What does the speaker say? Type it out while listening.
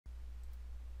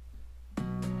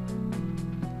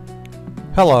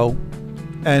Hello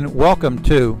and welcome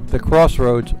to the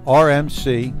Crossroads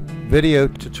RMC video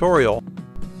tutorial.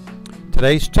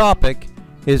 Today's topic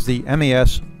is the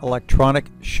MES electronic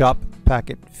shop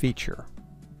packet feature.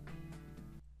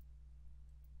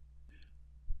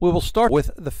 We will start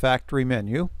with the factory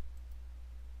menu.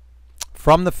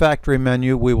 From the factory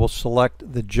menu we will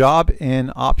select the Job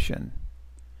In option.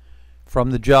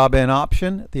 From the Job In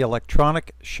option, the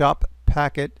electronic shop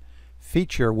packet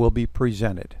feature will be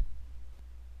presented.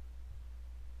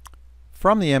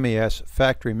 From the MES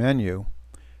factory menu,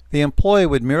 the employee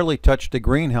would merely touch the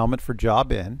green helmet for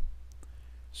Job In,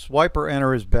 swipe or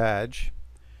enter his badge,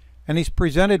 and he's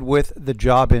presented with the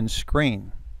Job In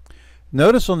screen.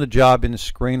 Notice on the Job In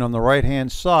screen on the right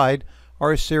hand side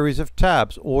are a series of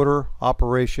tabs: Order,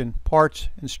 Operation, Parts,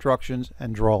 Instructions,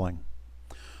 and Drawing.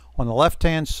 On the left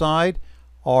hand side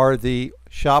are the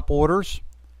shop orders,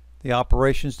 the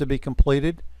operations to be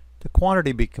completed, the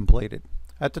quantity to be completed.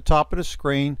 At the top of the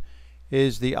screen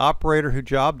is the operator who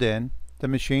jobbed in, the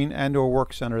machine and or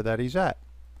work center that he's at.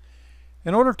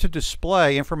 In order to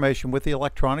display information with the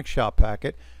electronic shop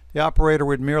packet, the operator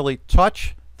would merely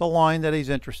touch the line that he's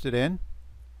interested in.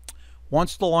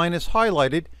 Once the line is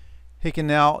highlighted, he can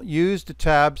now use the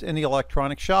tabs in the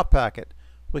electronic shop packet.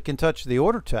 We can touch the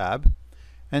Order tab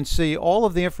and see all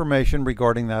of the information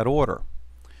regarding that order.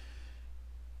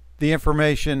 The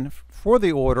information for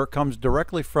the order comes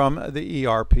directly from the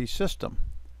ERP system.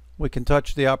 We can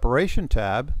touch the Operation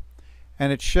tab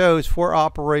and it shows for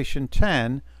Operation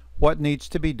 10 what needs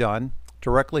to be done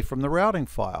directly from the routing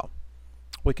file.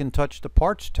 We can touch the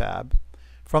Parts tab.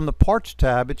 From the Parts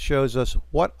tab it shows us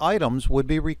what items would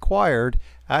be required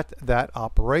at that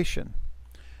operation.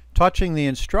 Touching the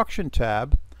Instruction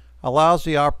tab allows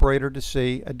the operator to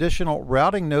see additional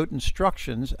routing note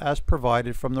instructions as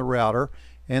provided from the router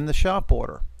in the shop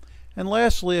order. And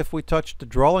lastly, if we touch the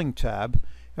Drawing tab,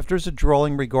 if there's a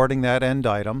drawing regarding that end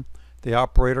item, the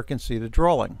operator can see the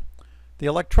drawing. The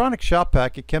electronic shop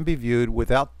packet can be viewed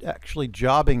without actually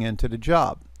jobbing into the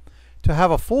job. To have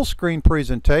a full screen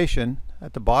presentation,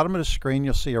 at the bottom of the screen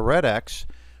you'll see a red X.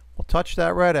 We'll touch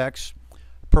that red X.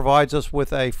 It provides us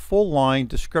with a full line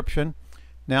description,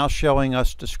 now showing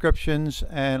us descriptions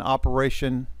and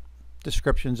operation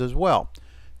descriptions as well.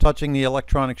 Touching the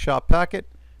electronic shop packet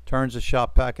turns the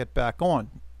shop packet back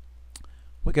on.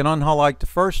 We can unhighlight the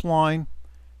first line,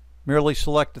 merely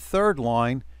select the third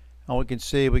line, and we can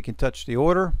see we can touch the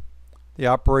order. The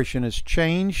operation is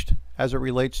changed as it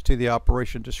relates to the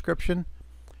operation description.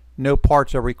 No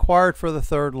parts are required for the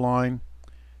third line.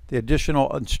 The additional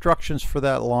instructions for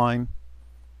that line,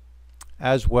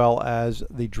 as well as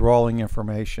the drawing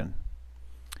information.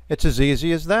 It's as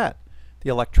easy as that. The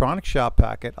electronic shop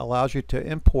packet allows you to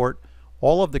import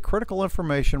all of the critical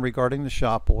information regarding the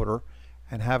shop order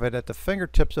and have it at the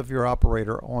fingertips of your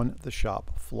operator on the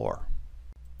shop floor.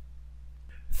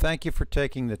 Thank you for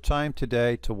taking the time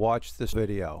today to watch this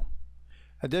video.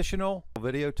 Additional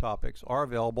video topics are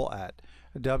available at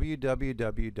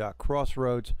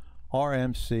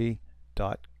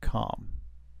www.crossroadsrmc.com.